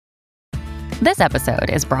This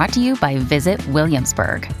episode is brought to you by Visit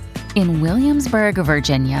Williamsburg. In Williamsburg,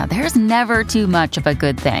 Virginia, there's never too much of a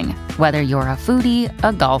good thing. Whether you're a foodie,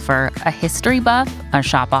 a golfer, a history buff, a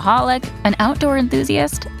shopaholic, an outdoor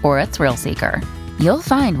enthusiast, or a thrill seeker, you'll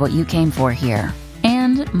find what you came for here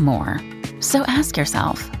and more. So ask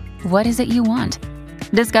yourself, what is it you want?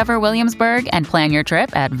 Discover Williamsburg and plan your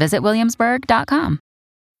trip at visitwilliamsburg.com.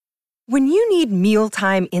 When you need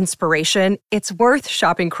mealtime inspiration, it's worth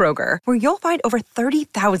shopping Kroger, where you'll find over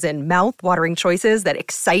 30,000 mouth-watering choices that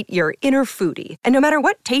excite your inner foodie. And no matter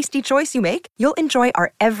what tasty choice you make, you'll enjoy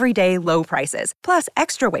our everyday low prices, plus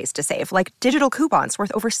extra ways to save, like digital coupons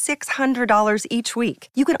worth over $600 each week.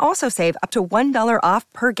 You can also save up to $1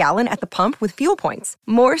 off per gallon at the pump with fuel points.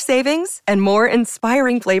 More savings and more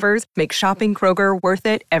inspiring flavors make shopping Kroger worth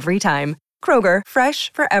it every time. Kroger,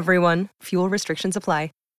 fresh for everyone. Fuel restrictions apply.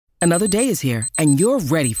 Another day is here, and you're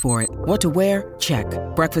ready for it. What to wear? Check.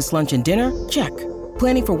 Breakfast, lunch, and dinner? Check.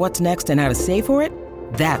 Planning for what's next and how to save for it?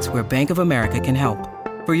 That's where Bank of America can help.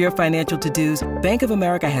 For your financial to-dos, Bank of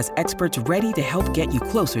America has experts ready to help get you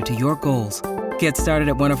closer to your goals. Get started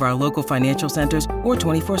at one of our local financial centers or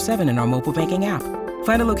 24/7 in our mobile banking app.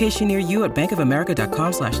 Find a location near you at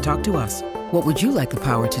bankofamerica.com/talktous. What would you like the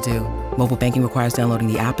power to do? Mobile banking requires downloading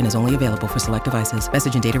the app and is only available for select devices.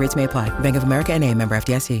 Message and data rates may apply. Bank of America N.A., member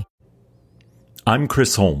FDIC. I'm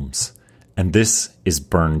Chris Holmes, and this is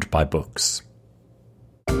Burned by Books.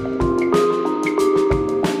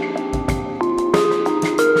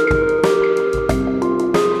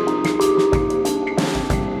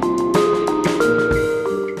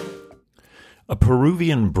 A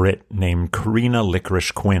Peruvian Brit named Karina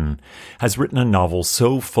Licorice Quinn has written a novel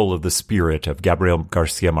so full of the spirit of Gabriel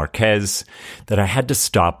Garcia Marquez that I had to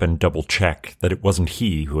stop and double-check that it wasn't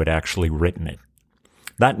he who had actually written it.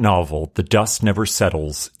 That novel, The Dust Never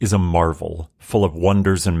Settles, is a marvel, full of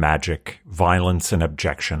wonders and magic, violence and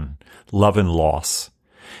abjection, love and loss,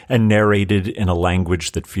 and narrated in a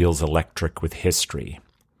language that feels electric with history.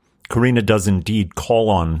 Karina does indeed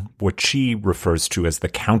call on what she refers to as the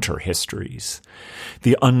counter-histories,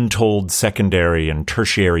 the untold secondary and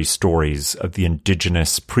tertiary stories of the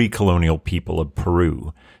indigenous pre-colonial people of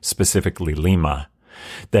Peru, specifically Lima,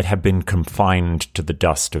 that have been confined to the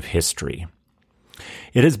dust of history.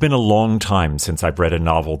 It has been a long time since I've read a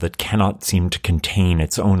novel that cannot seem to contain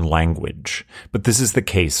its own language, but this is the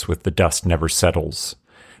case with The Dust Never Settles.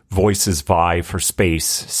 Voices vie for space,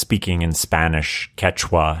 speaking in Spanish,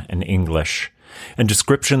 Quechua, and English, and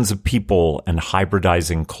descriptions of people and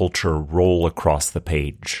hybridizing culture roll across the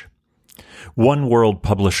page. One World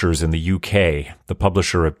Publishers in the UK, the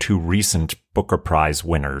publisher of two recent Booker Prize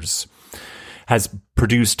winners, has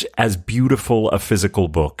produced as beautiful a physical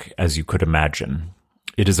book as you could imagine.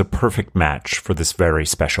 It is a perfect match for this very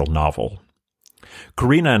special novel.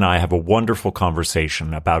 Karina and I have a wonderful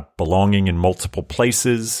conversation about belonging in multiple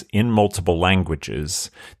places, in multiple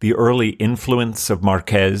languages, the early influence of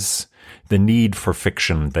Marquez, the need for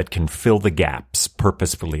fiction that can fill the gaps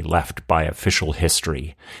purposefully left by official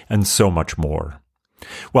history, and so much more.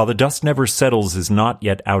 While The Dust Never Settles is not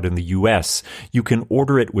yet out in the US, you can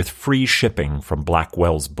order it with free shipping from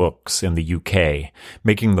Blackwell's Books in the UK,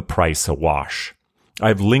 making the price a wash. I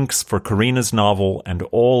have links for Karina's novel and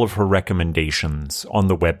all of her recommendations on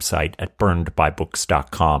the website at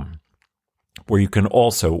burnedbybooks.com, where you can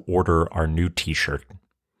also order our new t-shirt.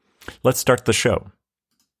 Let's start the show.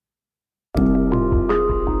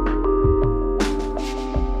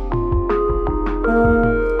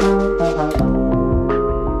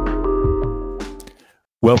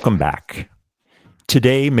 Welcome back.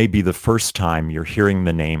 Today may be the first time you're hearing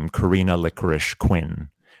the name Karina Licorice Quinn,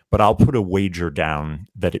 but I'll put a wager down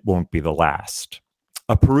that it won't be the last.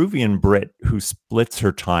 A Peruvian Brit who splits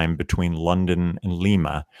her time between London and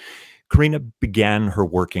Lima, Karina began her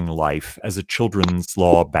working life as a children's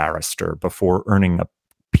law barrister before earning a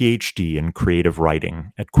PhD in creative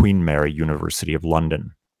writing at Queen Mary University of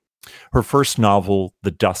London. Her first novel,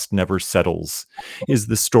 The Dust Never Settles, is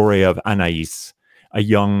the story of Anais, a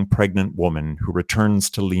young pregnant woman who returns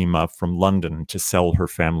to Lima from London to sell her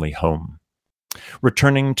family home.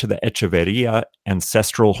 Returning to the Echeverria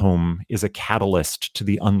ancestral home is a catalyst to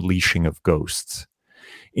the unleashing of ghosts.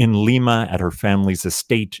 In Lima, at her family's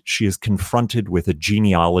estate, she is confronted with a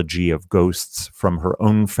genealogy of ghosts from her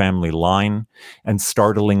own family line, and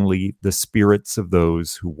startlingly, the spirits of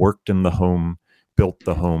those who worked in the home, built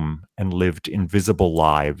the home, and lived invisible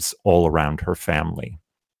lives all around her family.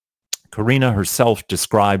 Karina herself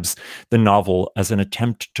describes the novel as an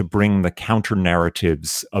attempt to bring the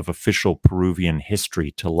counter-narratives of official Peruvian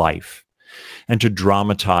history to life, and to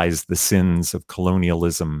dramatize the sins of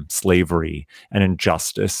colonialism, slavery, and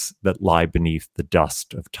injustice that lie beneath the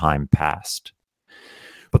dust of time past.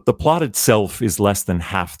 But the plot itself is less than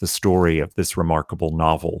half the story of this remarkable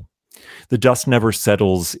novel. The Dust Never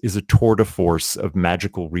Settles is a tour de force of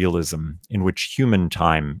magical realism in which human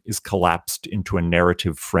time is collapsed into a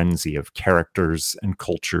narrative frenzy of characters and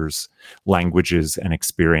cultures, languages and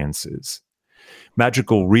experiences.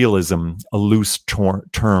 Magical realism, a loose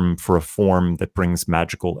term for a form that brings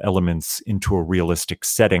magical elements into a realistic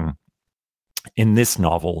setting, in this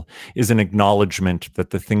novel is an acknowledgement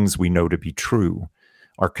that the things we know to be true,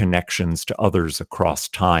 our connections to others across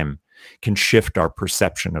time, can shift our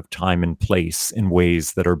perception of time and place in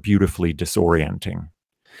ways that are beautifully disorienting.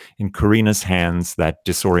 In Karina's hands, that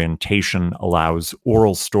disorientation allows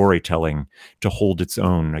oral storytelling to hold its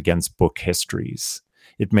own against book histories.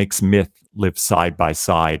 It makes myth live side by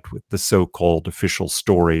side with the so-called official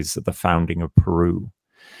stories of the founding of Peru.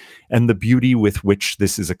 And the beauty with which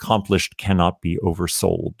this is accomplished cannot be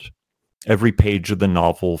oversold. Every page of the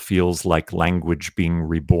novel feels like language being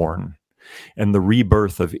reborn. And the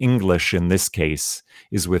rebirth of English in this case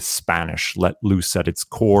is with Spanish let loose at its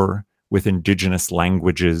core, with indigenous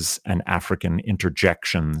languages and African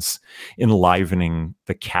interjections, enlivening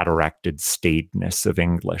the cataracted staidness of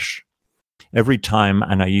English. Every time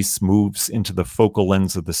Anais moves into the focal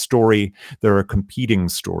lens of the story, there are competing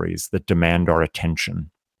stories that demand our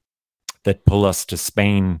attention, that pull us to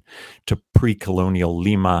Spain, to pre-colonial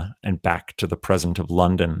Lima, and back to the present of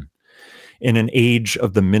London. In an age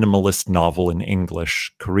of the minimalist novel in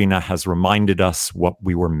English, Karina has reminded us what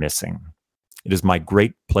we were missing. It is my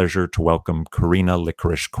great pleasure to welcome Karina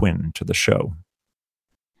Licorice Quinn to the show.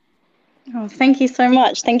 Oh, thank you so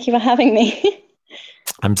much. Thank you for having me.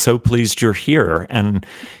 I'm so pleased you're here. And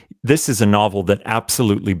this is a novel that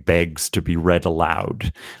absolutely begs to be read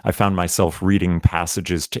aloud. I found myself reading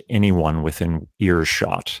passages to anyone within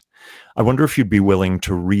earshot. I wonder if you'd be willing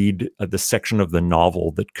to read the section of the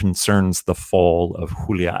novel that concerns the fall of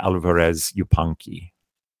Julia Alvarez Yupanqui.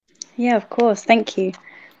 Yeah, of course. Thank you.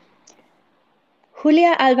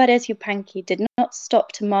 Julia Alvarez Yupanqui did not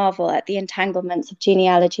stop to marvel at the entanglements of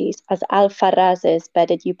genealogies as Alfarrazes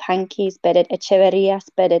bedded Yupanquis, bedded Echeverrias,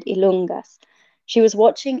 bedded Ilungas. She was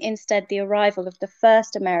watching instead the arrival of the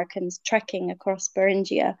first Americans trekking across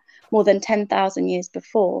Beringia more than 10,000 years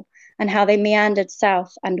before, and how they meandered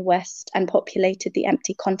south and west and populated the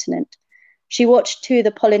empty continent. She watched too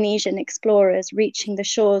the Polynesian explorers reaching the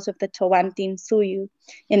shores of the Tawantinsuyu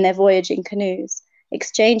in their voyaging canoes,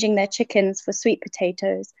 exchanging their chickens for sweet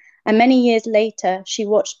potatoes, and many years later she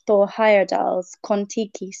watched Thor Heyerdahl's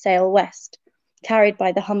Kon-Tiki sail west, carried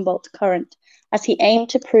by the Humboldt current, as he aimed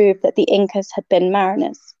to prove that the Incas had been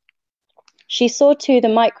mariners. She saw too the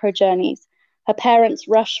micro-journeys, her parents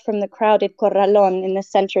rush from the crowded Corralón in the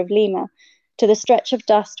center of Lima to the stretch of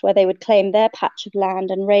dust where they would claim their patch of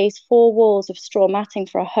land and raise 4 walls of straw matting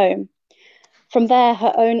for a home. From there,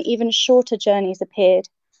 her own even shorter journeys appeared,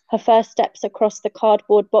 her first steps across the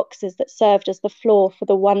cardboard boxes that served as the floor for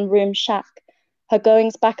the one-room shack, her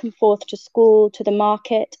goings back and forth to school, to the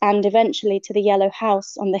market, and eventually to the yellow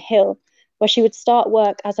house on the hill, where she would start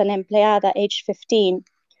work as an empleada aged 15,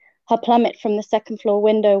 her plummet from the second-floor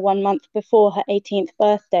window 1 month before her 18th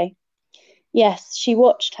birthday. Yes, she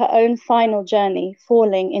watched her own final journey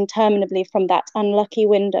falling interminably from that unlucky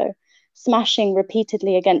window, smashing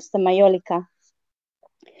repeatedly against the Mayolica.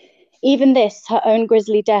 Even this, her own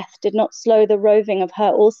grisly death, did not slow the roving of her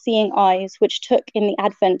all-seeing eyes, which took in the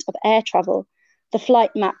advent of air travel, the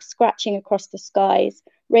flight map scratching across the skies,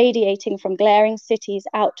 radiating from glaring cities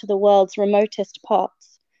out to the world's remotest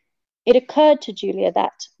parts. It occurred to Julia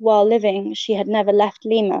that, while living, she had never left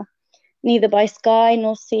Lima, neither by sky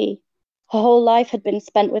nor sea. Her whole life had been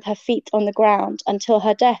spent with her feet on the ground until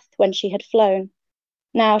her death when she had flown.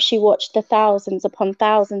 Now she watched the thousands upon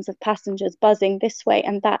thousands of passengers buzzing this way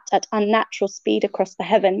and that at unnatural speed across the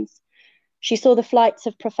heavens. She saw the flights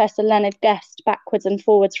of Professor Leonard Guest backwards and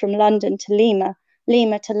forwards from London to Lima,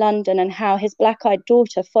 Lima to London, and how his black-eyed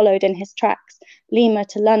daughter followed in his tracks, Lima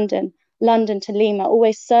to London, London to Lima,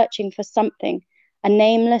 always searching for something, a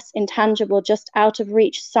nameless, intangible, just out of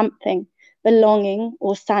reach something, belonging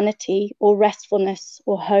or sanity or restfulness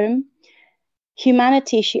or home.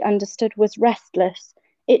 Humanity, she understood, was restless,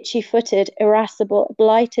 itchy-footed, irascible,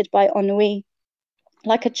 blighted by ennui.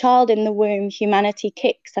 Like a child in the womb, humanity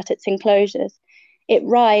kicks at its enclosures. It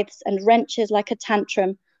writhes and wrenches like a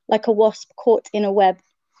tantrum, like a wasp caught in a web.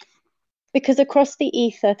 Because across the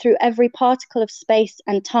ether, through every particle of space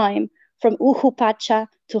and time, from Uhu Pacha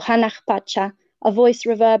to Hanach Pacha, a voice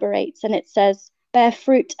reverberates and it says, bear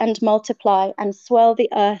fruit and multiply, and swell the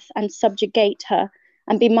earth and subjugate her,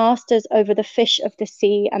 and be masters over the fish of the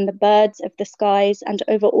sea and the birds of the skies, and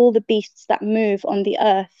over all the beasts that move on the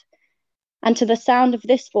earth. And to the sound of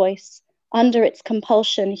this voice, under its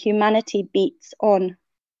compulsion, humanity beats on.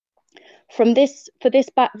 For this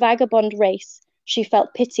vagabond race, she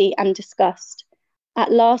felt pity and disgust.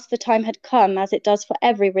 At last the time had come, as it does for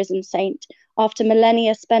every risen saint, after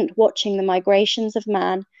millennia spent watching the migrations of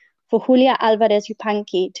man, for Julia Alvarez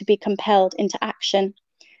Yupanqui to be compelled into action.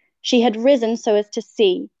 She had risen so as to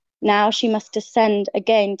see. Now she must descend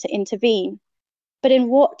again to intervene. But in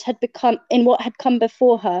what had come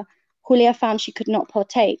before her, Julia found she could not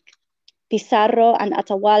partake. Pizarro and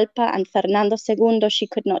Atahualpa and Fernando II she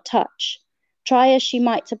could not touch. Try as she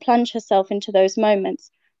might to plunge herself into those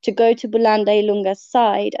moments, to go to Bulanda y Lunga's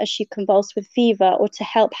side as she convulsed with fever, or to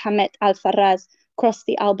help Hamet Alfarraz cross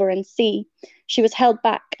the Alboran Sea, she was held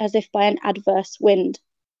back as if by an adverse wind.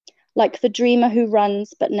 Like the dreamer who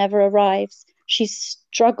runs but never arrives, she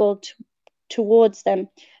struggled towards them,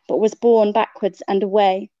 but was borne backwards and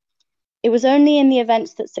away. It was only in the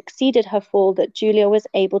events that succeeded her fall that Julia was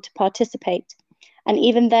able to participate, and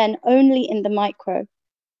even then only in the micro.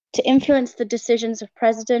 To influence the decisions of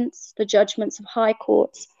presidents, the judgments of high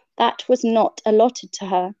courts, that was not allotted to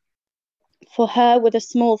her. For her were the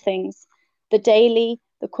small things, the daily,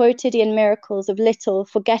 the quotidian miracles of little,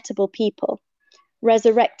 forgettable people,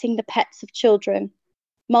 resurrecting the pets of children,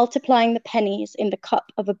 multiplying the pennies in the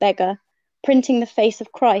cup of a beggar, printing the face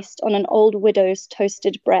of Christ on an old widow's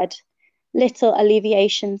toasted bread, little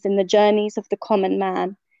alleviations in the journeys of the common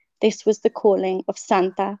man. This was the calling of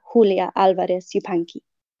Santa Julia Alvarez Yupanqui.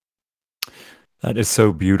 That is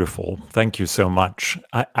so beautiful. Thank you so much.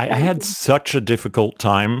 I had such a difficult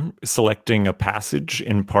time selecting a passage,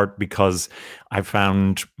 in part because I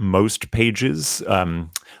found most pages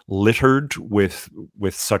littered with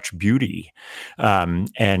such beauty.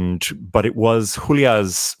 But it was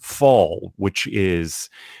Julia's fall, which is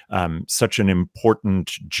such an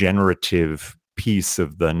important generative piece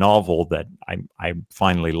of the novel that I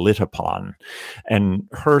finally lit upon. And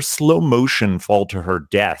her slow motion fall to her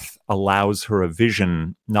death allows her a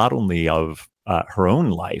vision not only of her own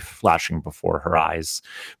life flashing before her eyes,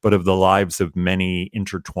 but of the lives of many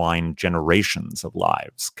intertwined generations of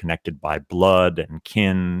lives connected by blood and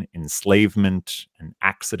kin, enslavement and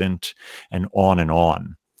accident, and on and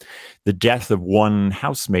on. The death of one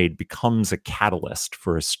housemaid becomes a catalyst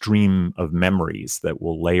for a stream of memories that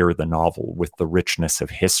will layer the novel with the richness of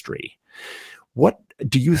history. What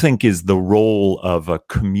do you think is the role of a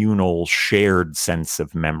communal, shared sense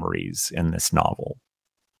of memories in this novel?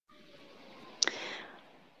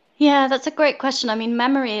 Yeah, that's a great question. I mean,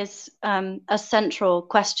 memory is a central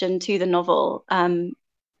question to the novel,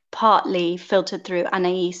 partly filtered through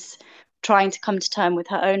Anais trying to come to terms with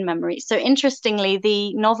her own memory. So interestingly,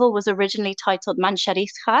 the novel was originally titled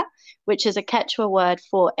Mancharisja, which is a Quechua word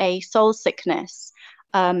for a soul sickness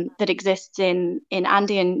that exists in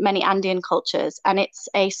many Andean cultures. And it's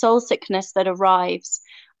a soul sickness that arrives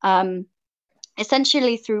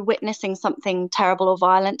essentially through witnessing something terrible or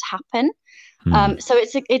violent happen. So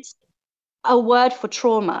it's a word for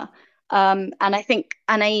trauma. And I think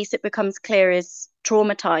Anais, it becomes clear, is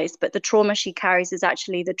traumatized, but the trauma she carries is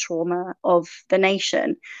actually the trauma of the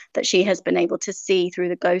nation that she has been able to see through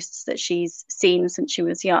the ghosts that she's seen since she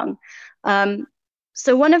was young.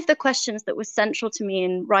 So one of the questions that was central to me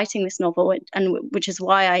in writing this novel, and which is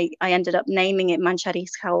why I ended up naming it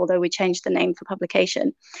Mancharisja, although we changed the name for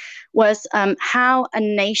publication, was how a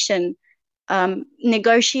nation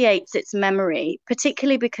negotiates its memory,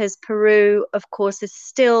 particularly because Peru, of course, is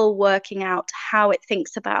still working out how it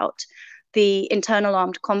thinks about the internal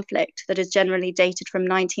armed conflict that is generally dated from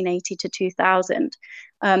 1980 to 2000.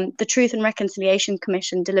 The Truth and Reconciliation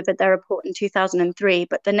Commission delivered their report in 2003,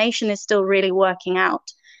 but the nation is still really working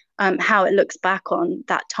out how it looks back on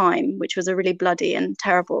that time, which was a really bloody and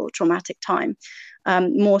terrible, traumatic time,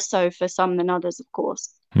 more so for some than others, of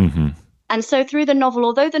course. Mm-hmm. And so through the novel,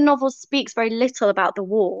 although the novel speaks very little about the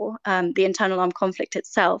war, the internal armed conflict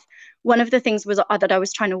itself, one of the things that I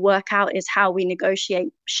was trying to work out is how we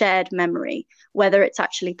negotiate shared memory, whether it's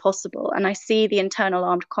actually possible. And I see the internal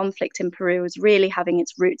armed conflict in Peru as really having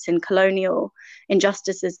its roots in colonial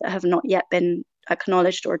injustices that have not yet been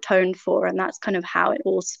acknowledged or atoned for. And that's kind of how it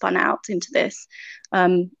all spun out into this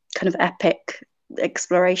kind of epic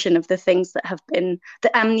exploration of the things that have been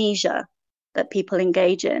the amnesia that people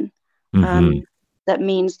engage in. Mm-hmm. That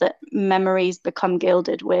means that memories become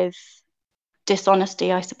gilded with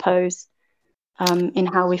dishonesty, I suppose, in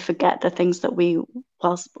how we forget the things that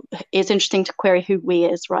it's interesting to query who we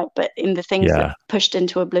is, right? But in the things that pushed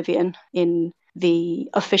into oblivion in the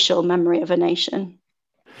official memory of a nation.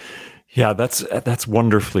 Yeah, that's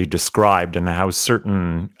wonderfully described, and how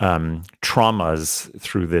certain traumas,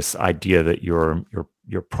 through this idea that you're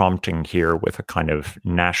prompting here with a kind of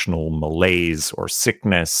national malaise or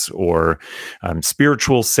sickness or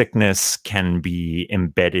spiritual sickness, can be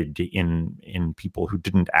embedded in people who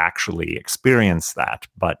didn't actually experience that,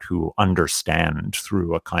 but who understand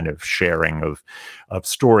through a kind of sharing of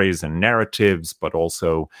stories and narratives, but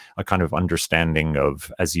also a kind of understanding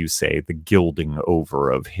of, as you say, the gilding over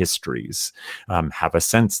of histories, have a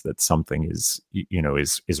sense that something is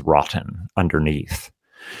rotten underneath.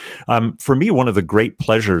 For me, one of the great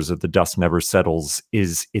pleasures of The Dust Never Settles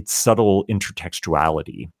is its subtle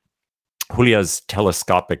intertextuality. Julia's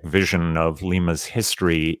telescopic vision of Lima's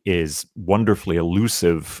history is wonderfully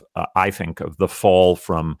elusive, I think, of the fall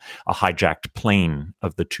from a hijacked plane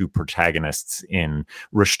of the two protagonists in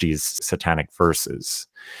Rushdie's Satanic Verses.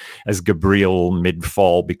 As Gabriel,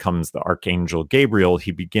 mid-fall, becomes the Archangel Gabriel,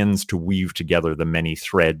 he begins to weave together the many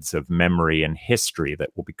threads of memory and history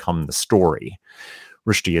that will become the story.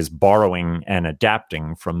 Rushdie is borrowing and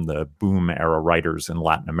adapting from the boom-era writers in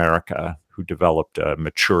Latin America who developed a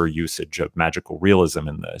mature usage of magical realism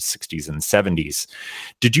in the 60s and 70s.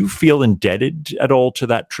 Did you feel indebted at all to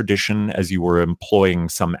that tradition as you were employing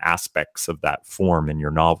some aspects of that form in your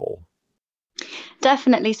novel?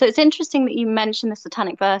 Definitely. So it's interesting that you mentioned the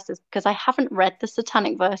Satanic Verses, because I haven't read the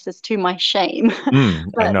Satanic Verses, to my shame.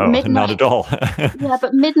 I know, not at all. Yeah,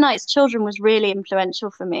 but Midnight's Children was really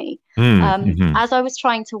influential for me. As I was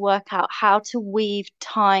trying to work out how to weave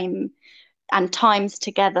time and times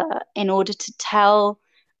together in order to tell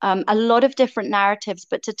a lot of different narratives,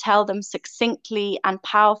 but to tell them succinctly and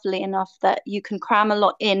powerfully enough that you can cram a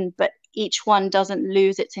lot in, but each one doesn't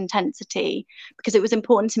lose its intensity, because it was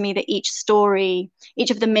important to me that each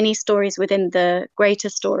of the mini stories within the greater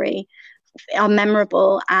story are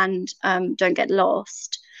memorable and don't get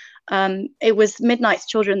lost. It was Midnight's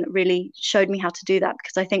Children that really showed me how to do that,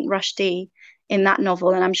 because I think Rushdie in that novel,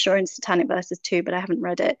 and I'm sure in Satanic Verses too, but I haven't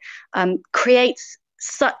read it, creates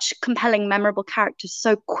such compelling, memorable characters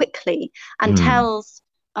so quickly and tells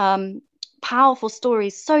powerful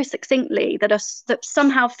stories so succinctly that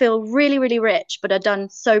somehow feel really, really rich, but are done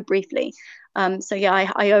so briefly. So yeah,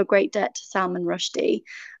 I owe a great debt to Salman Rushdie.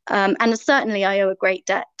 And certainly I owe a great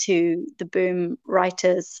debt to the boom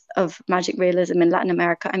writers of magic realism in Latin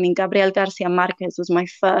America. I mean, Gabriel Garcia Marquez was my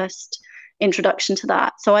first introduction to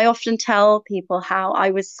that. So I often tell people how I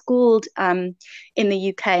was schooled in the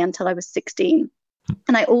UK until I was 16.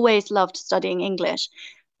 And I always loved studying English.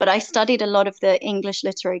 But I studied a lot of the English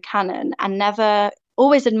literary canon and never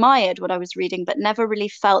always admired what I was reading, but never really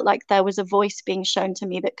felt like there was a voice being shown to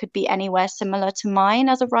me that could be anywhere similar to mine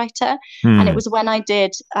as a writer. And it was when I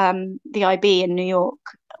did the IB in New York.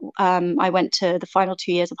 I went to the final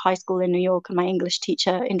 2 years of high school in New York, and my English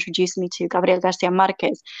teacher introduced me to Gabriel Garcia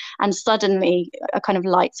Marquez. And suddenly a kind of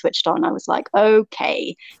light switched on. I was like,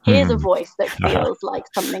 okay, here's a voice that feels like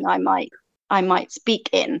something I might speak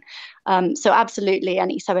in. So absolutely,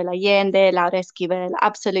 and Isabel Allende, Laura Esquivel,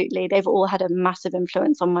 absolutely, they've all had a massive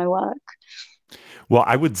influence on my work. Well,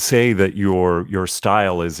 I would say that your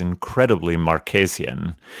style is incredibly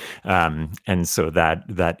Marquesian, and so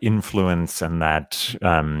that influence and that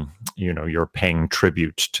you're paying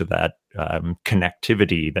tribute to that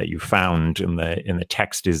connectivity that you found in the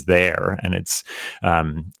text is there, and it's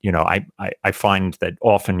I find that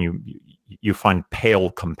often you find pale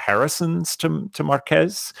comparisons to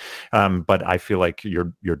Marquez, but I feel like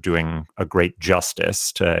you're doing a great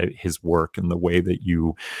justice to his work in the way that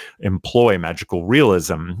you employ magical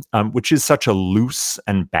realism, which is such a loose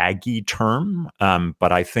and baggy term.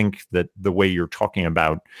 But I think that the way you're talking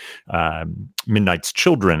about Midnight's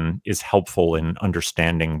Children is helpful in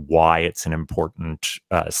understanding why it's an important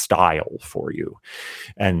style for you.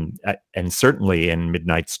 And certainly in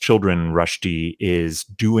Midnight's Children, Rushdie is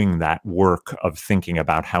doing that work of thinking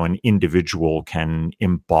about how an individual can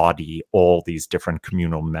embody all these different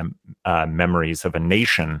communal memories of a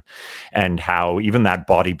nation, and how even that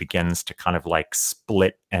body begins to kind of like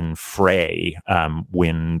split and fray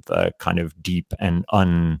when the kind of deep and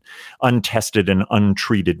untested and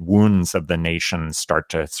untreated wounds of the nation start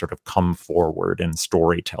to sort of come forward in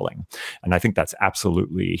storytelling. And I think that's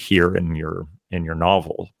absolutely here in your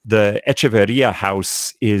novel. The Echeverria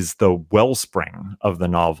house is the wellspring of the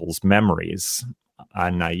novel's memories.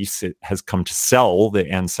 Anais has come to sell the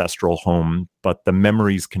ancestral home, but the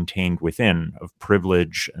memories contained within of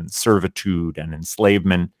privilege and servitude and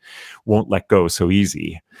enslavement won't let go so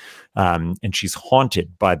easy. And she's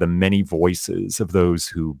haunted by the many voices of those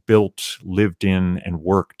who built, lived in, and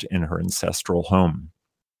worked in her ancestral home.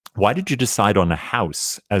 Why did you decide on a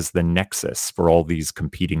house as the nexus for all these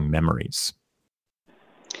competing memories?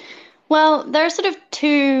 Well, there are sort of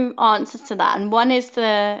two answers to that. And one is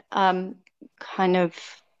the kind of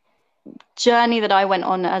journey that I went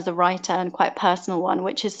on as a writer, and quite a personal one,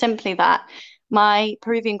 which is simply that my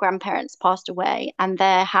Peruvian grandparents passed away, and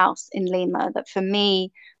their house in Lima, that for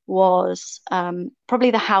me was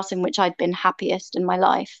probably the house in which I'd been happiest in my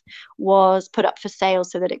life, was put up for sale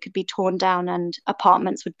so that it could be torn down and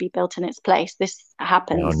apartments would be built in its place. This Oh,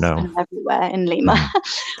 happens no. kind of everywhere in Lima.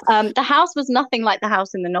 Mhm. The house was nothing like the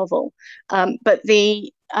house in the novel, but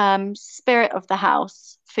the spirit of the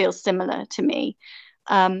house feels similar to me.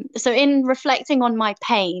 So in reflecting on my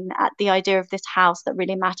pain at the idea of this house that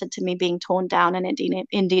really mattered to me being torn down, and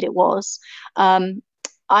indeed it was,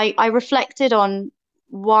 I reflected on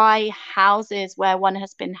why houses where one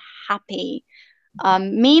has been happy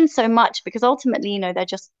mean so much, because ultimately, they're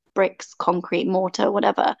just bricks, concrete, mortar,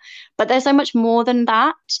 whatever. But there's so much more than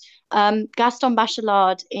that. Gaston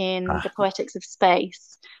Bachelard in The Ah, Poetics of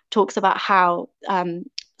Space talks about how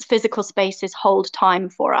physical spaces hold time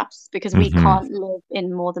for us, because we mhm, can't live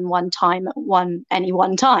in more than one time at any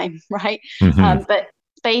one time, right? mhm. But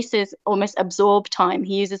spaces almost absorb time.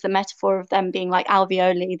 He uses the metaphor of them being like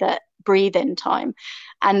alveoli that breathe in time.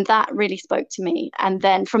 And that really spoke to me. And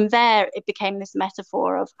then from there, it became this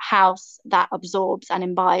metaphor of house that absorbs and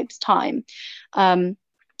imbibes time.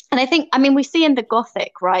 And I think, I mean, we see in the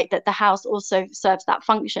Gothic, right, that the house also serves that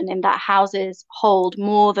function, in that houses hold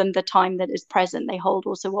more than the time that is present. They hold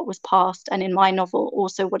also what was past, and in my novel,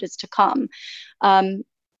 also what is to come. Um,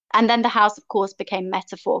 and then the house, of course, became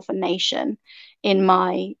metaphor for nation in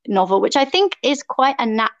my novel, which I think is quite a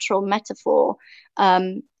natural metaphor,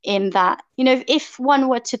 in that, if one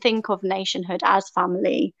were to think of nationhood as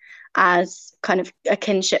family, as kind of a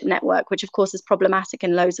kinship network, which of course is problematic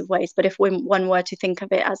in loads of ways. But if one were to think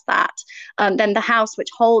of it as that, then the house which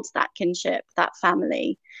holds that kinship, that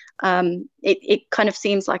family, it kind of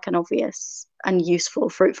seems like an obvious and useful,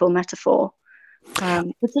 fruitful metaphor.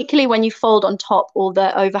 Particularly when you fold on top all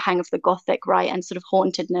the overhang of the Gothic, right, and sort of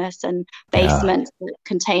hauntedness and Yeah. basements that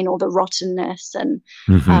contain all the rottenness, and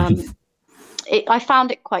um, Mhm. I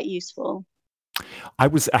found it quite useful. I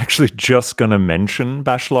was actually just going to mention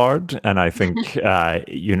Bachelard, and I think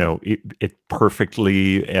it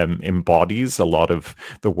perfectly embodies a lot of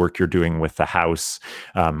the work you're doing with the house.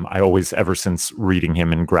 I always, ever since reading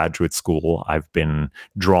him in graduate school, I've been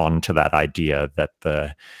drawn to that idea that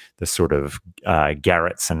the sort of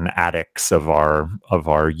garrets and attics of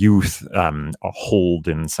our youth hold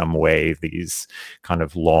in some way these kind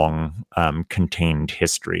of long contained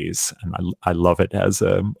histories, and I love it as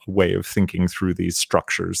a way of thinking through these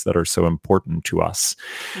structures that are so important to us.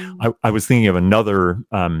 Mm. I was thinking of another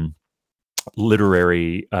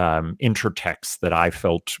literary intertext that I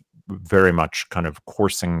felt very much kind of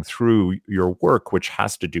coursing through your work, which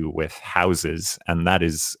has to do with houses, and that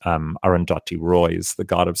is Arundhati Roy's The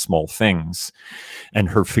God of Small Things, and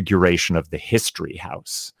her figuration of the history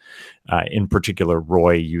house. In particular,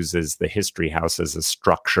 Roy uses the history house as a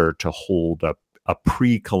structure to hold a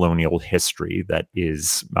pre-colonial history that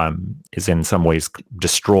is in some ways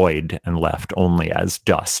destroyed and left only as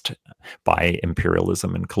dust by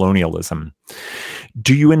imperialism and colonialism.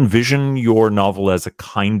 Do you envision your novel as a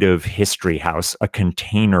kind of history house, a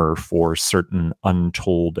container for certain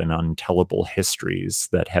untold and untellable histories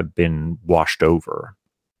that have been washed over?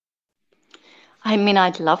 I mean,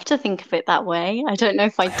 I'd love to think of it that way. I don't know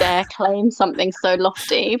if I dare claim something so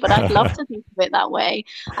lofty, but I'd love to think of it that way.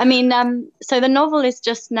 I mean, so the novel is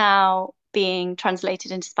just now being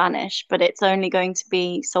translated into Spanish, but it's only going to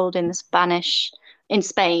be sold in Spanish in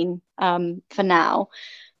Spain, for now.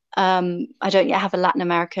 I don't yet have a Latin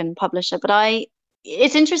American publisher, but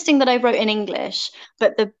it's interesting that I wrote in English,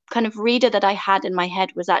 but the kind of reader that I had in my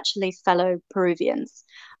head was actually fellow Peruvians,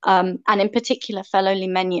 and in particular fellow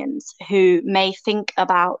Limenians, who may think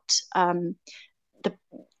about the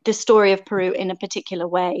the story of Peru in a particular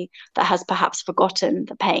way, that has perhaps forgotten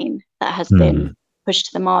the pain that has been Hmm. pushed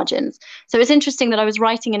to the margins. So it's interesting that I was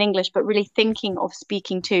writing in English, but really thinking of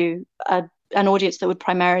speaking to an audience that would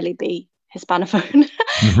primarily be Hispanophone.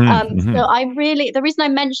 Mhm, So mhm. the reason I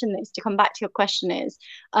mention this, to come back to your question, is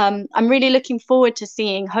I'm really looking forward to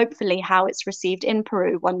seeing, hopefully, how it's received in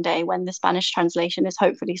Peru one day when the Spanish translation is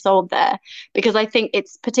hopefully sold there. Because I think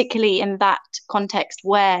it's particularly in that context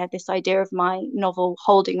where this idea of my novel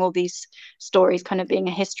holding all these stories, kind of being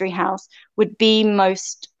a history house, would be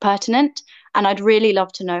most pertinent. And I'd really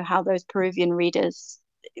love to know how those Peruvian readers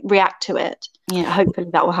react to it. Hopefully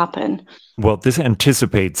that will happen. Well, this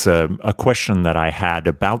anticipates a question that I had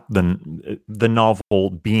about the novel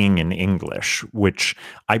being in English, which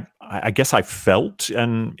I guess I felt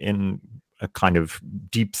in a kind of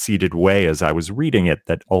deep-seated way as I was reading it,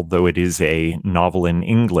 that although it is a novel in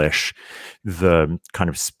English, the kind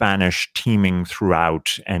of Spanish teeming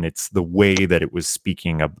throughout, and it's the way that it was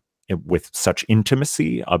speaking with such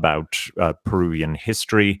intimacy about Peruvian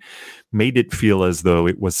history, made it feel as though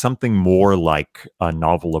it was something more like a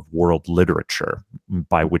novel of world literature,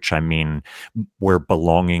 by which I mean where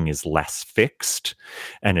belonging is less fixed,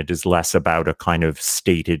 and it is less about a kind of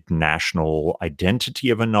stated national identity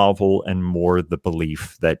of a novel, and more the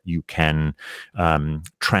belief that you can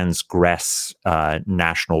transgress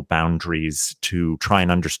national boundaries to try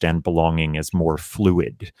and understand belonging as more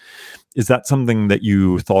fluid. Is that something that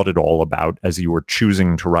you thought at all about as you were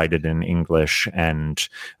choosing to write it in English, and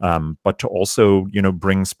but to also,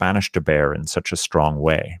 bring Spanish to bear in such a strong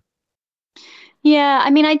way? Yeah, I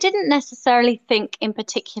mean, I didn't necessarily think in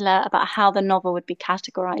particular about how the novel would be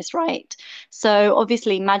categorized, right? So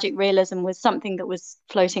obviously magic realism was something that was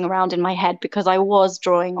floating around in my head because I was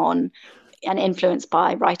drawing on and influenced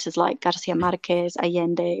by writers like Garcia Marquez,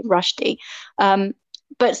 Allende, Rushdie.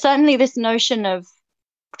 But certainly this notion of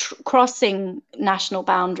crossing national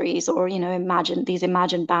boundaries, or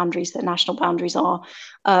imagined boundaries that national boundaries are,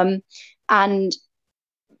 and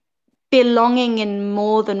belonging in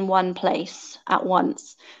more than one place at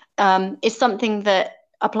once, is something that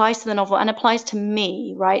applies to the novel and applies to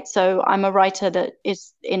me, right? So I'm a writer that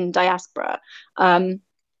is in diaspora, and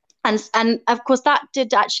of course that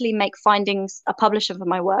did actually make finding a publisher for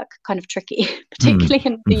my work kind of tricky, particularly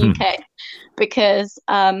in the UK, because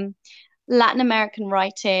Latin American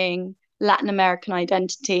writing, Latin American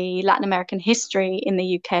identity, Latin American history in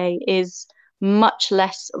the UK is much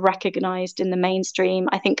less recognized in the mainstream.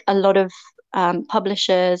 I think a lot of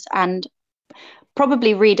publishers and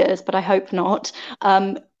probably readers, but I hope not,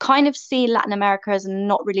 kind of see Latin America as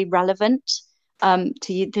not really relevant to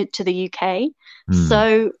the UK.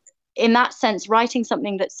 So in that sense, writing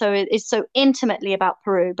something that is so intimately about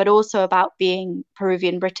Peru, but also about being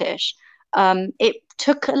Peruvian British, it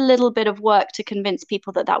took a little bit of work to convince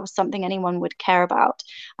people that was something anyone would care about.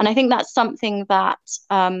 And I think that's something that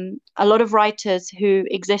a lot of writers who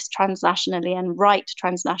exist transnationally and write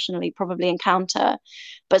transnationally probably encounter.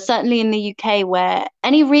 But certainly in the UK, where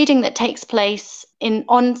any reading that takes place in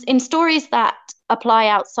stories that apply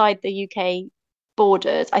outside the UK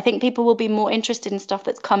borders, I think people will be more interested in stuff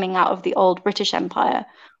that's coming out of the old British Empire,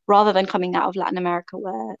 rather than coming out of Latin America,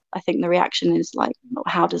 where I think the reaction is like,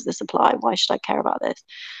 how does this apply? Why should I care about this?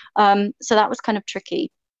 So that was kind of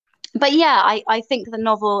tricky. But yeah, I think the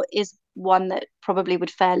novel is one that probably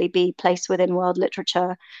would fairly be placed within world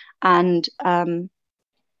literature. And I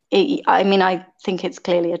think it's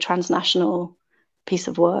clearly a transnational piece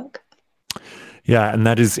of work. Yeah, and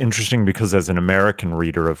that is interesting because as an American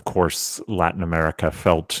reader, of course, Latin America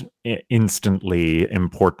felt instantly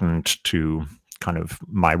important to kind of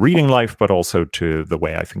my reading life, but also to the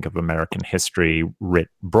way I think of American history writ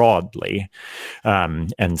broadly.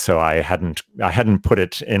 And so I hadn't put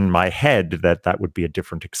it in my head that would be a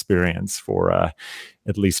different experience for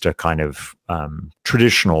at least a kind of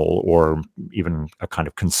traditional or even a kind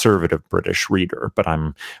of conservative British reader. But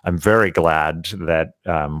I'm very glad that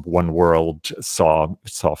One World saw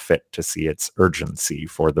fit to see its urgency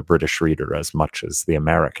for the British reader as much as the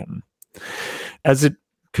American. As it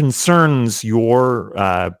concerns your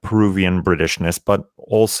Peruvian Britishness, but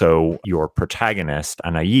also your protagonist,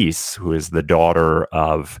 Anais, who is the daughter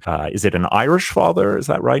of, is it an Irish father? Is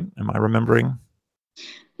that right? Am I remembering?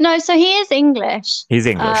 No, so he is English. He's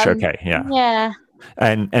English, okay, yeah. Yeah.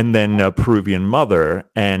 And then a Peruvian mother,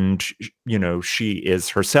 and, she is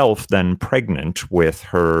herself then pregnant with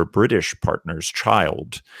her British partner's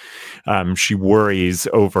child. She worries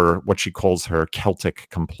over what she calls her Celtic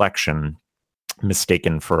complexion,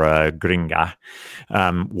 mistaken for a gringa,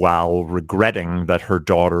 while regretting that her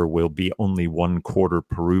daughter will be only 1/4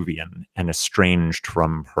 Peruvian and estranged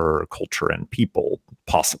from her culture and people,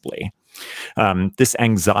 possibly. This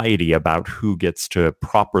anxiety about who gets to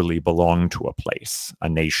properly belong to a place, a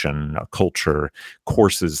nation, a culture,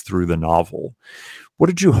 courses through the novel. What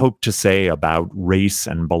did you hope to say about race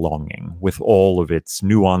and belonging, with all of its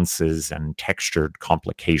nuances and textured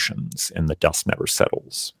complications in The Dust Never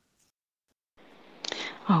Settles?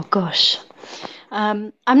 Oh, gosh.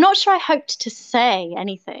 I'm not sure I hoped to say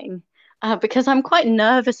anything because I'm quite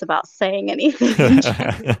nervous about saying anything.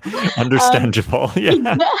 Understandable,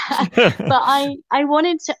 yeah. But I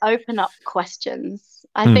wanted to open up questions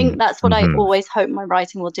I think that's what I always hope my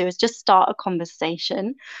writing will do, is just start a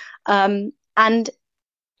conversation. And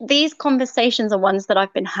these conversations are ones that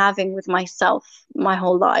I've been having with myself my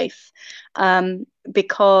whole life.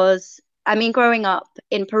 Because, I mean, growing up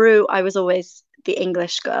in Peru, I was always the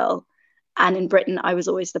English girl. And in Britain, I was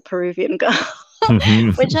always the Peruvian girl,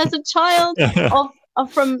 which as a child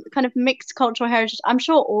from kind of mixed cultural heritage, I'm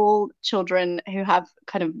sure all children who have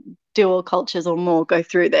kind of dual cultures or more go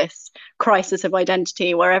through this crisis of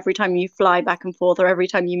identity, where every time you fly back and forth, or every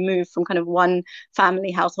time you move from kind of one family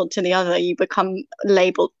household to the other, you become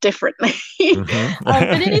labeled differently.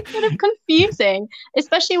 But it is sort of confusing,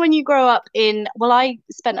 especially when you grow up I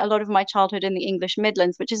spent a lot of my childhood in the English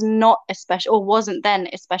Midlands, which is not especially, or wasn't then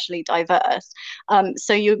especially diverse.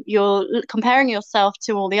 So you're comparing yourself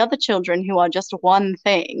to all the other children who are just one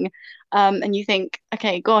thing. And you think,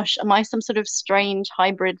 okay, gosh, am I some sort of strange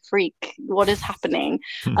hybrid freak? What is happening?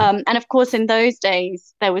 And of course, in those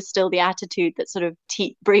days, there was still the attitude that sort of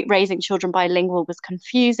raising children bilingual was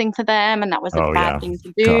confusing for them, and that was a bad thing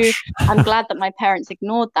to do. I'm glad that my parents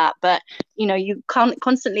ignored that. But, you can't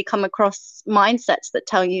constantly come across mindsets that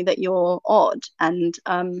tell you that you're odd. And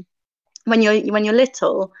when you're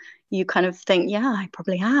little, you kind of think, yeah, I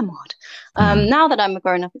probably am odd. Now that I'm a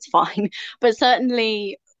grown up, it's fine. But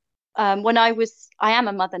certainly, I am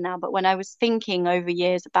a mother now, but when I was thinking over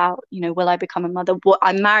years about, will I become a mother?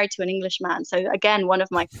 I'm married to an Englishman. So again, one of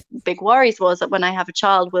my big worries was that when I have a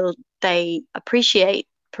child, will they appreciate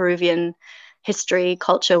Peruvian history,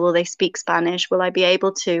 culture? Will they speak Spanish? Will I be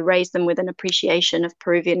able to raise them with an appreciation of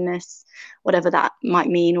Peruvianness, whatever that might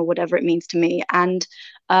mean, or whatever it means to me? And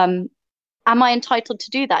am I entitled to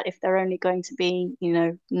do that if they're only going to be,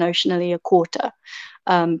 notionally a quarter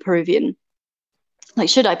Peruvian? Like,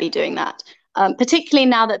 should I be doing that? Particularly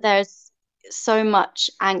now that there's so much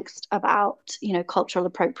angst about, cultural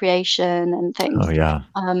appropriation and things. Oh, yeah.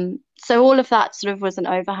 So all of that sort of was an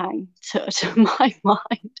overhang to my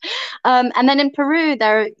mind. And then in Peru,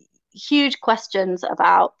 there are huge questions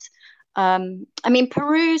about,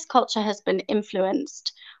 Peru's culture has been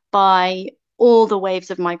influenced by all the waves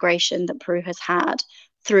of migration that Peru has had,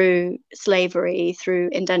 through slavery, through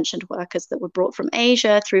indentured workers that were brought from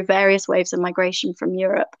Asia, through various waves of migration from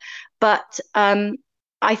Europe. But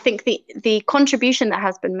I think the contribution that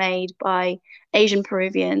has been made by Asian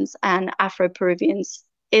Peruvians and Afro-Peruvians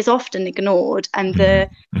is often ignored. And the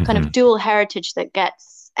kind of dual heritage that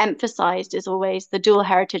gets emphasized is always the dual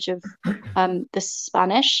heritage of the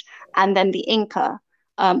Spanish and then the Inca.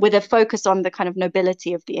 With a focus on the kind of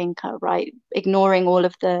nobility of the Inca, right? Ignoring all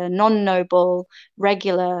of the non-noble,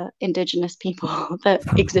 regular indigenous people that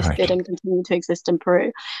existed and continue to exist in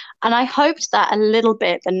Peru. And I hoped that a little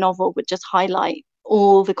bit the novel would just highlight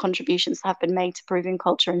all the contributions that have been made to Peruvian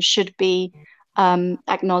culture and should be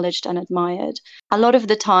acknowledged and admired. A lot of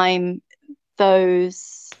the time,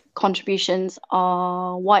 those contributions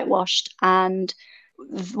are whitewashed, and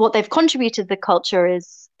what they've contributed to the culture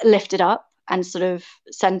is lifted up and sort of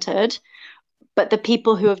centered, but the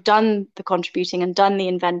people who have done the contributing and done the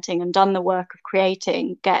inventing and done the work of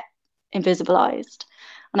creating get invisibilized.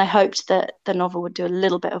 And I hoped that the novel would do a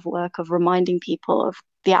little bit of work of reminding people of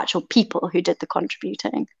the actual people who did the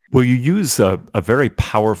contributing. Well, you use a very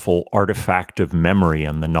powerful artifact of memory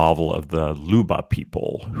in the novel of the Luba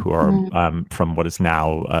people, who are from what is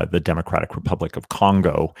now the Democratic Republic of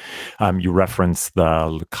Congo. You reference the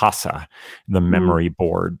Lukasa, the memory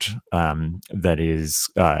board that is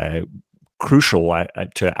crucial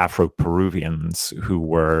to Afro-Peruvians who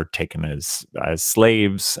were taken as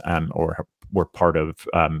slaves or were part of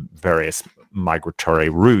various migratory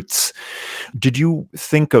routes. Did you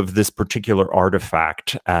think of this particular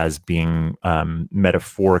artifact as being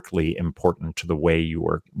metaphorically important to the way you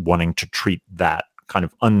were wanting to treat that kind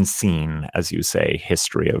of unseen, as you say,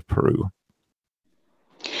 history of Peru?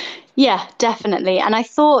 Yeah, definitely. And I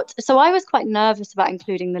was quite nervous about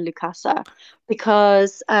including the Lukasa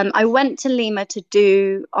because I went to Lima to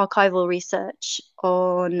do archival research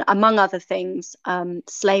on, among other things,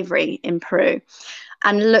 slavery in Peru,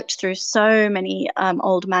 and looked through so many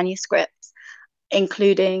old manuscripts,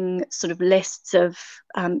 including sort of lists of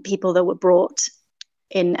people that were brought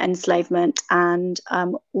in enslavement and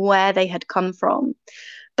where they had come from.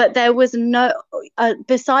 But there was no,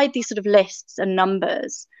 beside these sort of lists and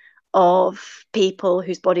numbers of people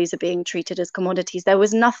whose bodies are being treated as commodities, there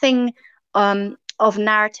was nothing of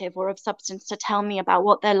narrative or of substance to tell me about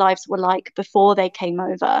what their lives were like before they came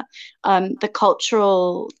over, the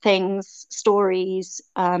cultural things, stories,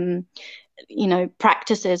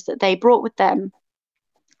 practices that they brought with them.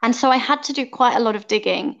 And so I had to do quite a lot of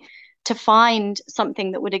digging to find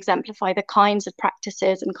something that would exemplify the kinds of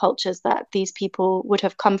practices and cultures that these people would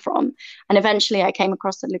have come from. And eventually I came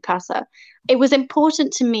across the Lukasa. It was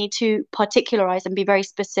important to me to particularize and be very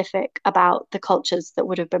specific about the cultures that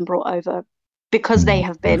would have been brought over, because they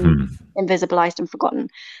have been invisibilized and forgotten.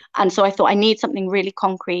 And so I thought I need something really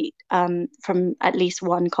concrete from at least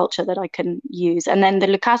one culture that I can use. And then the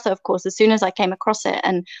Lukasa, of course, as soon as I came across it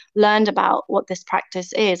and learned about what this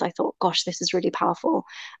practice is, I thought, gosh, this is really powerful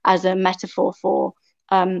as a metaphor for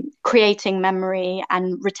creating memory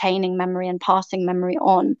and retaining memory and passing memory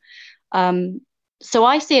on. So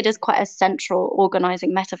I see it as quite a central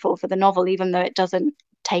organizing metaphor for the novel, even though it doesn't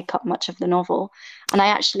take up much of the novel. And I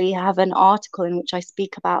actually have an article in which I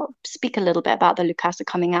speak a little bit about the Lukasa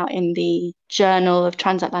coming out in the Journal of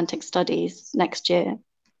Transatlantic Studies next year.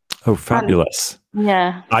 Oh, fabulous!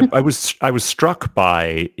 Yeah, I was struck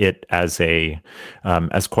by it as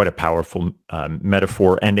quite a powerful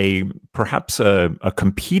metaphor, and perhaps a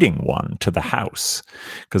competing one to the house,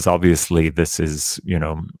 because obviously this is,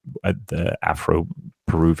 the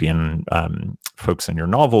Afro-Peruvian folks in your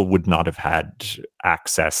novel would not have had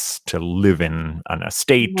access to live in an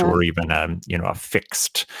estate or even a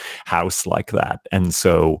fixed house like that. And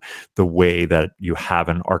so the way that you have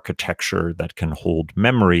an architecture that can hold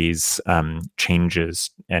memories changes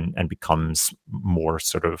and becomes more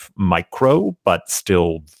sort of micro, but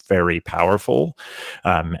still very powerful,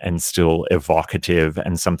 and still evocative,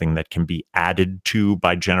 and something that can be added to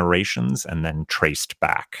by generations and then traced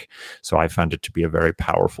back. So I found it to be a very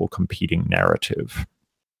powerful competing narrative.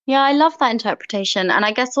 Yeah, I love that interpretation. And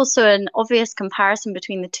I guess also an obvious comparison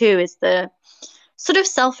between the two is the sort of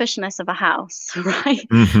selfishness of a house, right?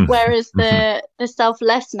 Whereas the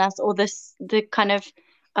selflessness, or the kind of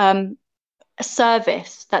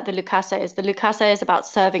service that the Lukasa is about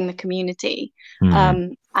serving the community,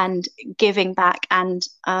 and giving back and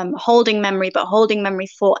holding memory, but holding memory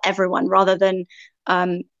for everyone, rather than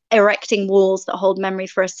erecting walls that hold memory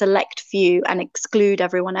for a select few and exclude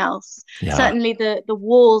everyone else. Yeah. Certainly the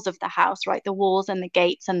walls of the house, right? The walls and the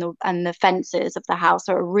gates and the fences of the house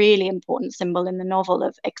are a really important symbol in the novel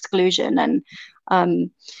of exclusion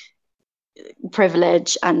and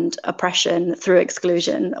privilege and oppression through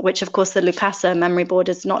exclusion, which of course the Lukasa memory board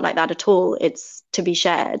is not like that at all. It's to be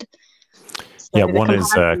shared. So one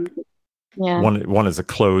is a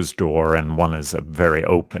closed door and one is a very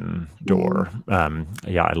open door. I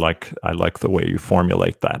like the way you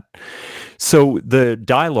formulate that. So the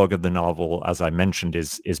dialogue of the novel, as I mentioned,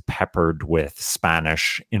 is peppered with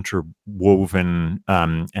Spanish, interwoven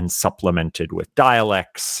and supplemented with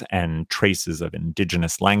dialects and traces of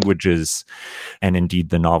indigenous languages. And indeed,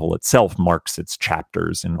 the novel itself marks its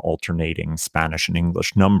chapters in alternating Spanish and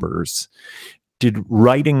English numbers. Did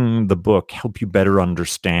writing the book help you better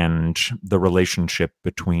understand the relationship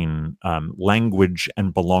between language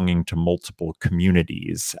and belonging to multiple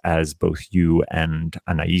communities, as both you and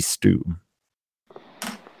Anais do?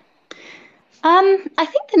 I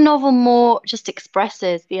think the novel more just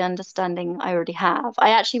expresses the understanding I already have. I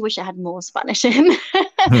actually wish it had more Spanish in,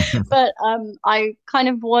 but I kind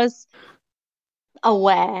of was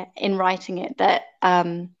aware in writing it that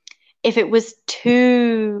if it was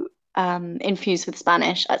too infused with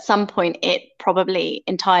Spanish, at some point it probably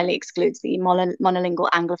entirely excludes the monolingual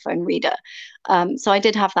Anglophone reader. So I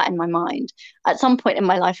did have that in my mind. At some point in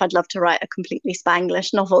my life, I'd love to write a completely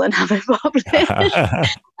Spanglish novel and have it published.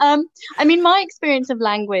 I mean, my experience of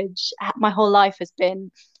language, my whole life has been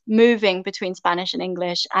moving between Spanish and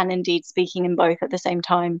English, and indeed speaking in both at the same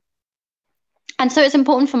time. And so it's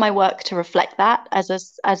important for my work to reflect that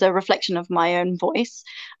as a reflection of my own voice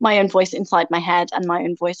inside my head, and my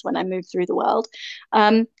own voice when I move through the world.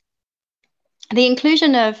 The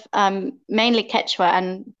inclusion of mainly Quechua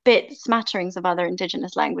and smatterings of other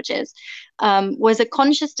indigenous languages was a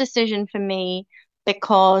conscious decision for me,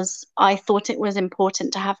 because I thought it was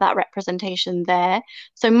important to have that representation there.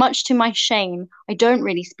 So much to my shame, I don't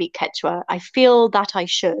really speak Quechua. I feel that I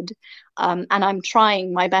should, and I'm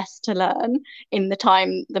trying my best to learn in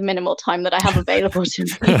the minimal time that I have available to me.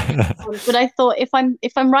 But I thought, if I'm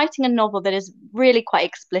writing a novel that is really quite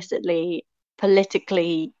explicitly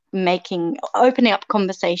politically opening up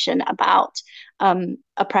conversation about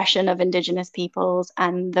oppression of indigenous peoples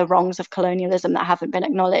and the wrongs of colonialism that haven't been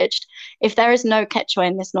acknowledged, if there is no Quechua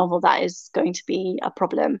in this novel, that is going to be a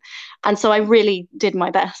problem. And so I really did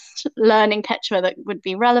my best learning Quechua that would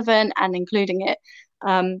be relevant and including it.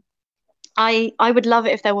 I would love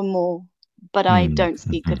it if there were more, but I don't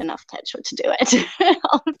speak good enough Quechua to do it.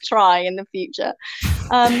 I'll try in the future.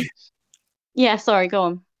 Sorry, go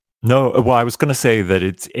on. No, well, I was going to say that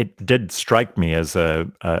it did strike me as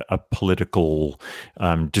a political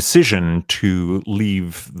decision to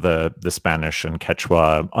leave the Spanish and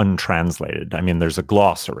Quechua untranslated. I mean, there's a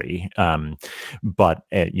glossary, but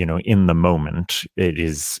in the moment,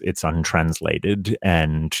 it's untranslated,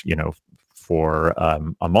 and for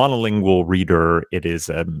a monolingual reader, it is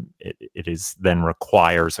then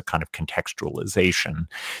requires a kind of contextualization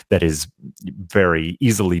that is very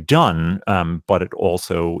easily done, but it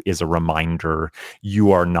also is a reminder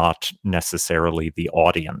you are not necessarily the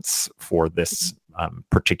audience for this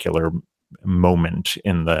particular moment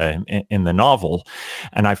in the novel.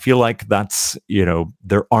 And I feel like that's,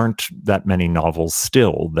 there aren't that many novels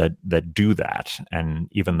still that do that. And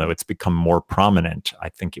even though it's become more prominent, I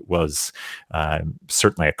think it was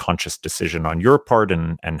certainly a conscious decision on your part,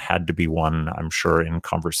 and had to be one, I'm sure, in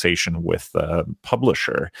conversation with the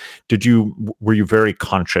publisher. Were you very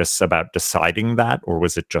conscious about deciding that, or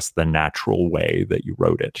was it just the natural way that you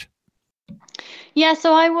wrote it? Yeah,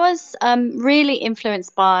 so I was really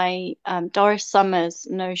influenced by Doris Sommer's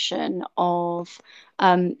notion of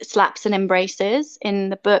slaps and embraces in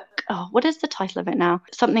the book. Oh, what is the title of it now?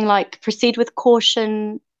 Something like Proceed with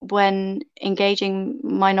Caution when Engaging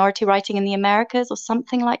Minority Writing in the Americas, or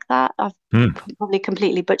something like that. I've probably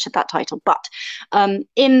completely butchered that title. But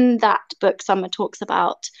in that book, Sommer talks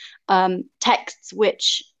about texts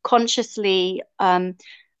which consciously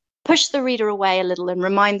push the reader away a little and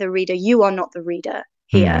remind the reader, you are not the reader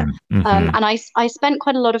here. And I spent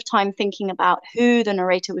quite a lot of time thinking about who the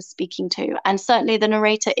narrator was speaking to. And certainly the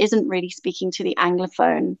narrator isn't really speaking to the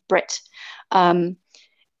Anglophone Brit,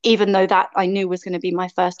 even though that I knew was going to be my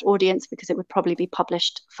first audience, because it would probably be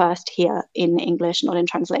published first here in English, not in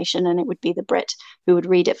translation, and it would be the Brit who would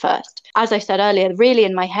read it first. As I said earlier, really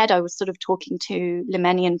in my head, I was sort of talking to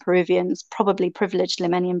Limenian Peruvians, probably privileged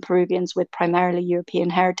Limenian Peruvians with primarily European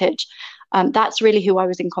heritage. That's really who I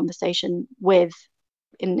was in conversation with,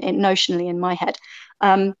 in notionally in my head.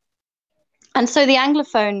 And so the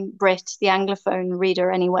Anglophone Brit, the Anglophone reader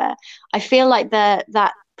anywhere, I feel like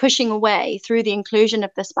that pushing away through the inclusion of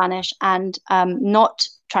the Spanish and not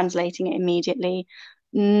translating it immediately,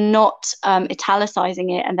 not italicizing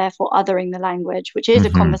it and therefore othering the language, which is a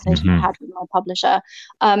conversation I had with my publisher.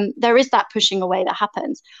 There is that pushing away that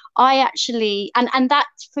happens. I actually, and that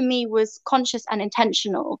for me was conscious and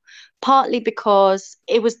intentional, partly because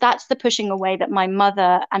that's the pushing away that my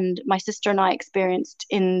mother and my sister and I experienced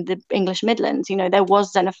in the English Midlands. There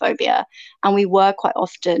was xenophobia, and we were quite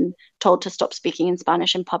often told to stop speaking in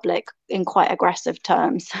Spanish in public in quite aggressive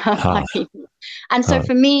terms by people. And so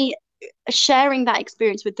for me, sharing that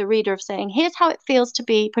experience with the reader of saying, here's how it feels to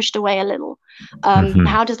be pushed away a little.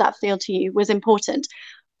 How does that feel to you, was important.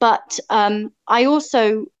 But I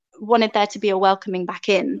also wanted there to be a welcoming back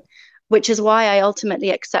in, which is why I ultimately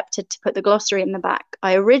accepted to put the glossary in the back.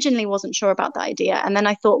 I originally wasn't sure about that idea. And then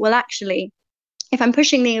I thought, well, actually, if I'm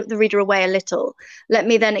pushing the reader away a little, let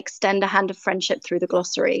me then extend a hand of friendship through the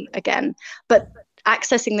glossary again. But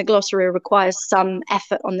accessing the glossary requires some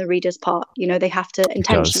effort on the reader's part. They have to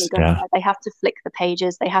intentionally go there. They have to flick the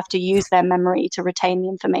pages. They have to use their memory to retain the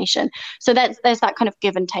information. So there's that kind of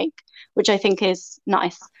give and take, which I think is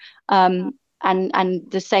nice. And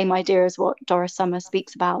the same idea as what Doris Sommer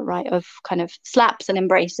speaks about, right, of kind of slaps and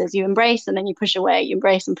embraces. You embrace and then you push away, you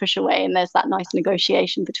embrace and push away, and there's that nice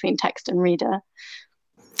negotiation between text and reader.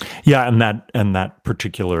 Yeah, and that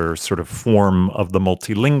particular sort of form of the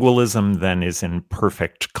multilingualism then is in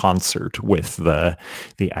perfect concert with the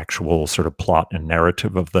actual sort of plot and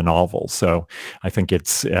narrative of the novel. So I think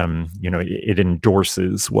it's it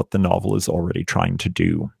endorses what the novel is already trying to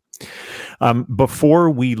do.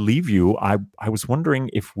 Before we leave you, I was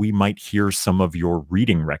wondering if we might hear some of your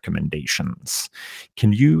reading recommendations.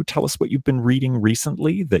 Can you tell us what you've been reading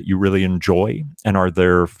recently that you really enjoy? And are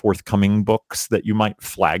there forthcoming books that you might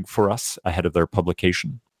flag for us ahead of their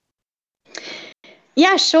publication?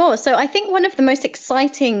 Yeah, sure. So I think one of the most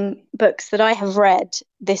exciting books that I have read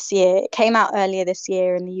this year, it came out earlier this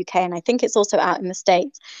year in the UK, and I think it's also out in the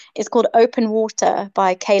States. It's called Open Water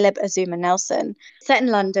by Caleb Azumah Nelson. Set in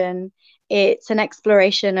London. It's an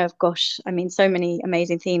exploration of, so many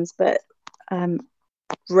amazing themes, but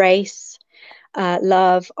race,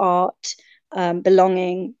 love, art,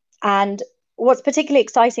 belonging. And what's particularly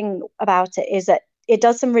exciting about it is that it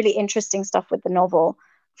does some really interesting stuff with the novel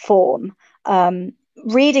form.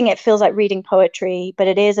 Reading it feels like reading poetry, but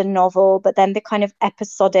it is a novel. But then the kind of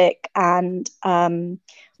episodic and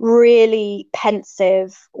really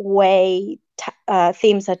pensive way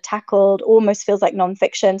themes are tackled almost feels like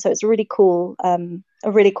nonfiction. So it's a really cool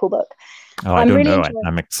a really cool book. Oh, I don't know.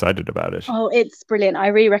 I'm excited about it. Oh, it's brilliant. I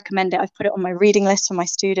really recommend it. I've put it on my reading list for my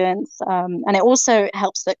students. And it also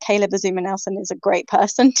helps that Caleb Azumah Nelson is a great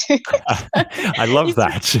person too. I love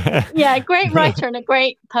that. Yeah, great writer and a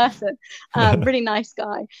great person. Really nice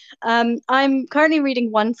guy. I'm currently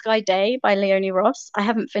reading One Sky Day by Leonie Ross. I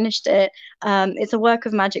haven't finished it. It's a work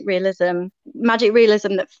of magic realism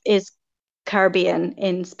that is Caribbean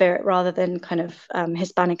in spirit rather than kind of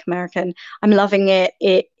Hispanic American. I'm loving it.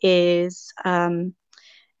 It is kind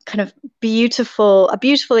of a beautiful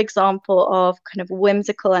example of kind of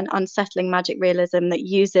whimsical and unsettling magic realism that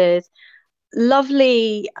uses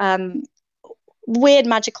lovely weird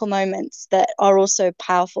magical moments that are also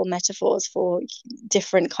powerful metaphors for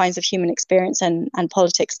different kinds of human experience and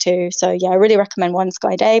politics too. So yeah, I really recommend One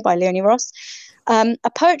Sky Day by Leonie Ross. A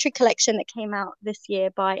poetry collection that came out this year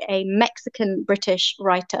by a Mexican-British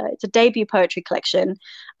writer. It's a debut poetry collection.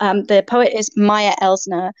 The poet is Maya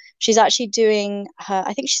Elsner. She's actually doing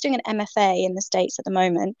I think she's doing an MFA in the States at the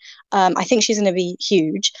moment. I think she's going to be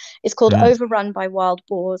huge. It's called Overrun by Wild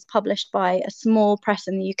Boars, published by a small press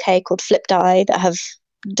in the UK called Flip Die that have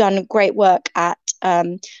done great work at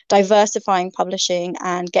diversifying publishing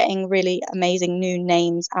and getting really amazing new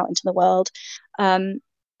names out into the world.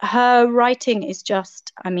 Her writing is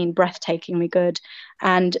just, breathtakingly good.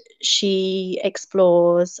 And she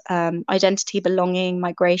explores identity, belonging,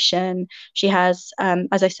 migration. She has,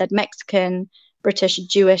 as I said, Mexican, British,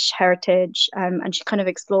 Jewish heritage. And she kind of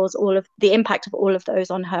explores all of the impact of all of those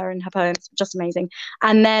on her and her poems. Just amazing.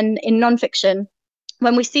 And then in nonfiction,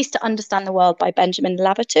 When We Cease to Understand the World by Benjamin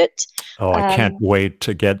Labatut. Oh, I can't wait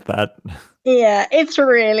to get that. Yeah, it's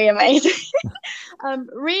really amazing.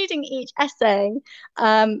 Reading each essay,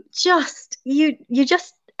 you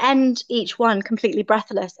just end each one completely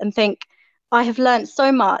breathless and think, I have learned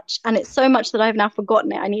so much, and it's so much that I've now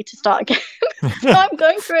forgotten it. I need to start again. So I'm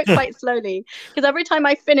going through it quite slowly, because every time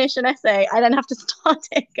I finish an essay, I then have to start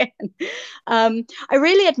it again. I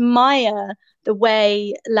really admire the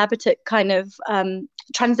way Labatut kind of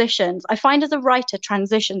transitions. I find as a writer,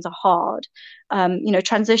 transitions are hard.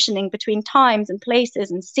 Transitioning between times and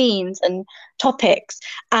places and scenes and topics.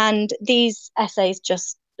 And these essays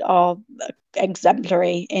just are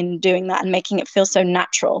exemplary in doing that and making it feel so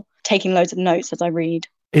natural, taking loads of notes as I read.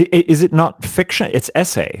 Is it not fiction? It's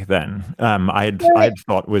essay then. I'd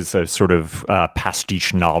thought was a sort of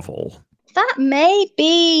pastiche novel. That may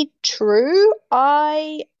be true.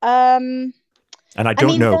 And I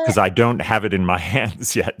don't know, because I don't have it in my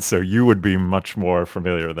hands yet, so you would be much more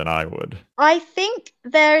familiar than I would. I think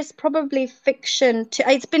there's probably fiction.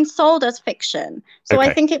 It's been sold as fiction, so okay.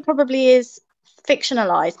 I think it probably is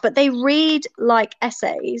fictionalized, but they read like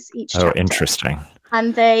essays each chapter. Oh, interesting.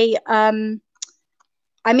 And they,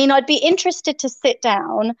 I'd be interested to sit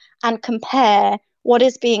down and compare what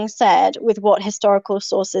is being said with what historical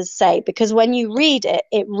sources say, because when you read it,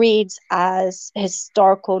 it reads as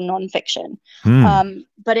historical nonfiction.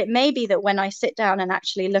 But it may be that when I sit down and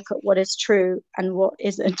actually look at what is true and what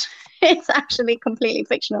isn't, it's actually completely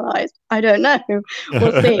fictionalized. I don't know.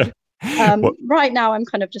 We'll see. Right now, I'm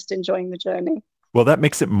kind of just enjoying the journey. Well, that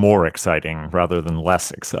makes it more exciting rather than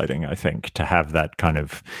less exciting, I think, to have that kind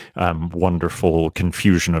of wonderful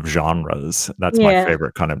confusion of genres. That's my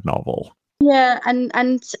favorite kind of novel. Yeah,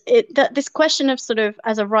 and this question of sort of,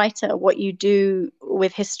 as a writer, what you do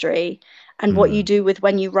with history and what you do with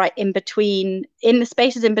when you write in the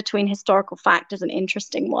spaces in between historical fact is an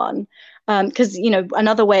interesting one. Because,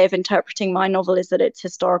 another way of interpreting my novel is that it's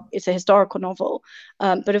a historical novel.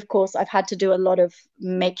 But of course, I've had to do a lot of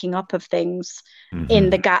making up of things in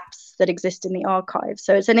the gaps that exist in the archive.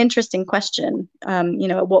 So it's an interesting question,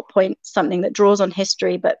 at what point something that draws on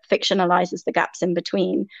history but fictionalizes the gaps in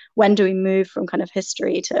between, when do we move from kind of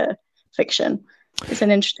history to fiction? It's an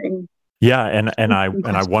interesting. Yeah, and I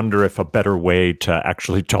wonder if a better way to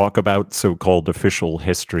actually talk about so-called official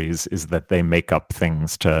histories is that they make up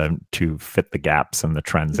things to fit the gaps and the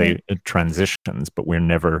transitions, but we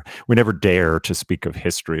never dare to speak of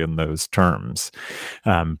history in those terms.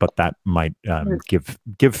 But that might give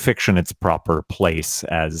fiction its proper place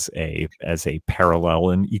as a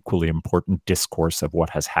parallel and equally important discourse of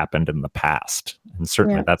what has happened in the past. And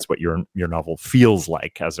certainly that's what your novel feels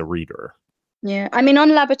like as a reader. Yeah, on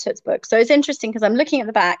Labatut's book. So it's interesting because I'm looking at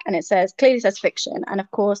the back and it clearly says fiction. And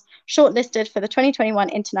of course, shortlisted for the 2021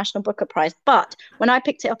 International Booker Prize. But when I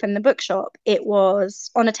picked it up in the bookshop, it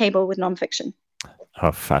was on a table with nonfiction.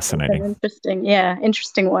 Oh, fascinating.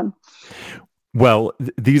 Interesting one. Well,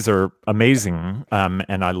 these are amazing,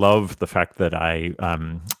 and I love the fact that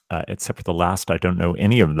except for the last, I don't know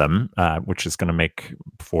any of them, which is going to make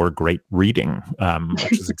for great reading,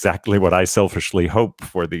 which is exactly what I selfishly hope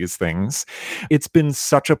for these things. It's been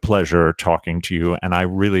such a pleasure talking to you, and I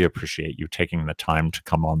really appreciate you taking the time to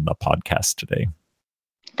come on the podcast today.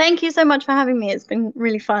 Thank you so much for having me. It's been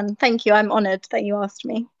really fun. Thank you. I'm honored that you asked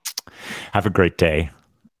me. Have a great day.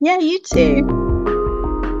 Yeah, you too.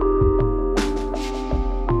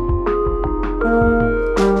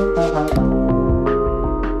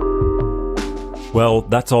 Well,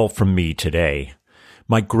 that's all from me today.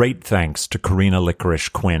 My great thanks to Karina Licorice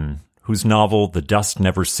Quinn, whose novel The Dust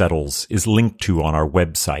Never Settles is linked to on our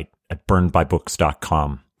website at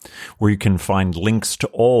burnedbybooks.com, where you can find links to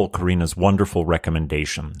all Karina's wonderful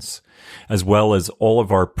recommendations, as well as all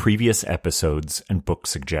of our previous episodes and book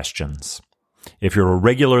suggestions. If you're a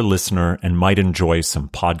regular listener and might enjoy some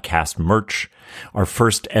podcast merch, our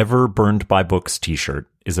first ever Burned by Books t-shirt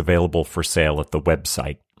is available for sale at the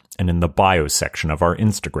website and in the bio section of our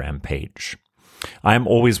Instagram page. I am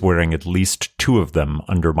always wearing at least 2 of them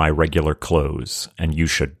under my regular clothes, and you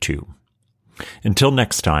should too. Until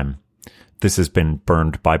next time, this has been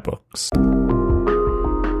Burned by Books.